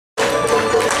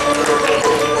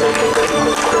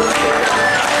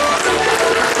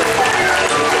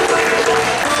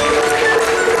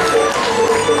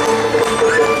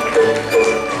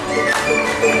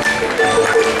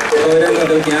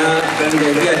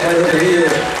观众朋友，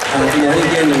今年已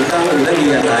经有当有咱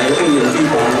艺人来表演剧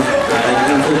团，来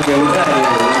演出精彩的。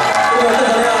那么最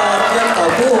重要，将保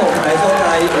护好台所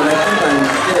在，我来举办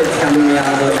这个签名会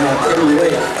签名会，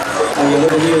有个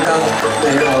朋友到后这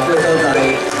所在，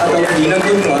当时咱剧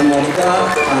团有一寡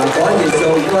管理相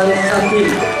关产品，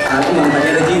希望大家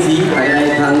的支持，大家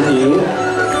来捧场。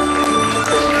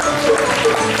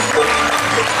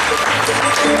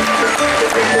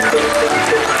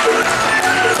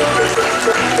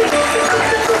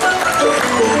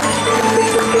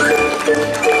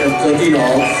 周继龙、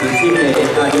史庆美、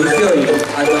刘秀宇，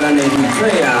还有咱的李翠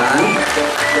兰，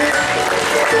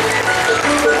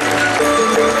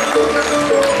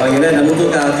欢迎咱节目组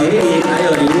的杰林，还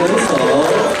有林文守。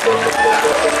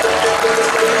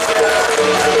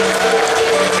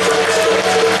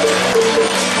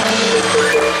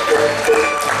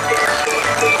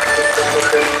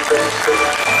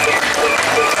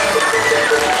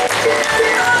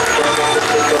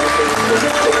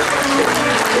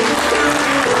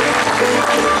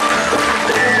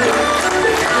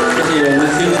 谢谢我们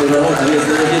辛苦的后场律师，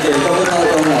谢谢周浩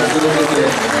东老师，谢谢。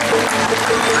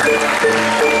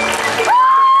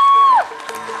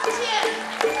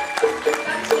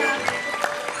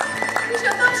非常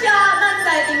感谢咱在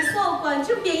场所有观众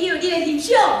朋友你的欣赏。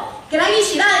今日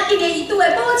是咱1年1度的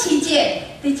母亲节，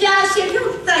在这先向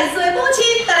在座的母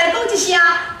亲大家讲一声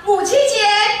母亲节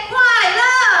快乐，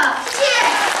谢谢。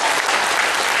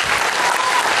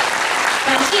感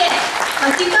谢。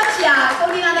 真感谢，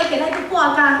讲你安尼今日去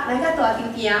半工来到大场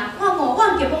埕，看我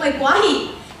阮剧坊的歌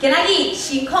戏。今日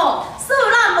辛苦，所有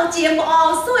咱目前幕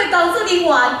后所有工作人员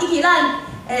以及咱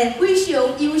非常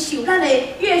优秀咱的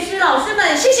乐师老师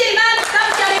们，谢谢你们，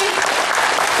感谢你。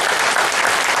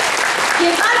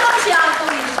也再感谢当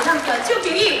然是咱观众朋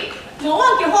友，我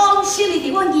阮剧坊成立伫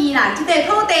阮宜兰这块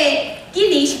土地，今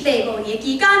年是第5年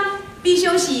期间。 必须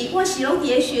是我是拢伫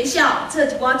咧学校做一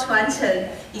寡传承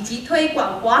以及推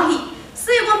广歌戏，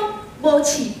所以我无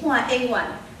试半演员，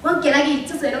我今日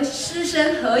做侪拢是师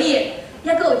生合演，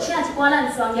也阁有请一寡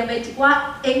咱专业的一寡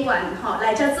演员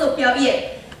来遮做表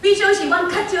演。必须是阮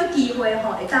较少机会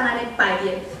会当安尼排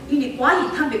练，因为歌戏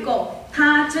坦白讲，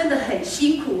他真的很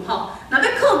辛苦若要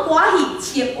靠歌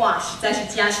戏生活，实在是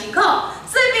真辛苦。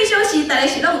 所以必须是大家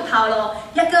是拢有头路，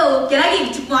也阁有今日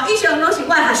一半以上拢是我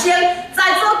的学生，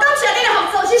在座感谢你的合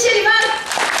作，谢谢你们。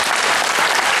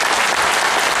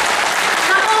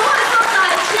那无法所在，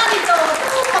请你做主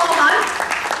持人。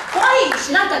歌戏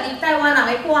是咱家己台湾人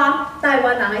的歌，台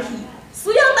湾人的戏，需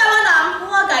要台湾人好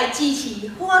好甲伊支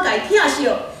持，好好甲伊疼惜。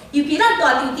尤其咱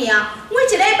大场埕，每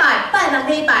一礼拜拜6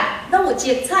礼拜，拢有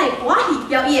精彩歌戏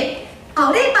表演。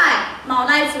后礼拜嘛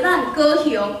来自咱高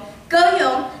雄。 高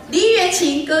雄梨园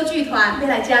情歌剧团要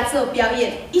来遮做表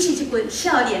演，伊是一群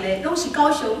少年的，拢是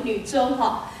高雄女中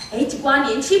一寡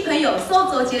年轻朋友所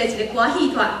组织的一个歌戏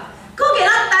团。可见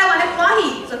咱台湾的歌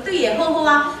戏绝对会好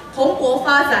好蓬勃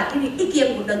发展，因为已经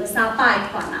有200-300个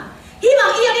团啦。希望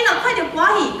以后你若看到歌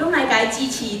戏，拢来甲伊支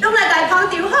持，拢来甲伊捧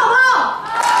场，好不好？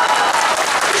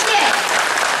谢谢。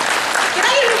今日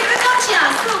有要感谢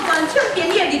所有观众朋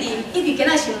友的认，因为今日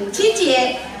是母亲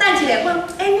节，等一下阮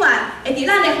演员会伫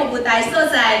咱的服务台所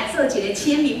在做一个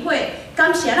签名会，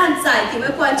感谢咱在场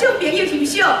的观众朋友欣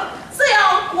赏。最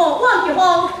后。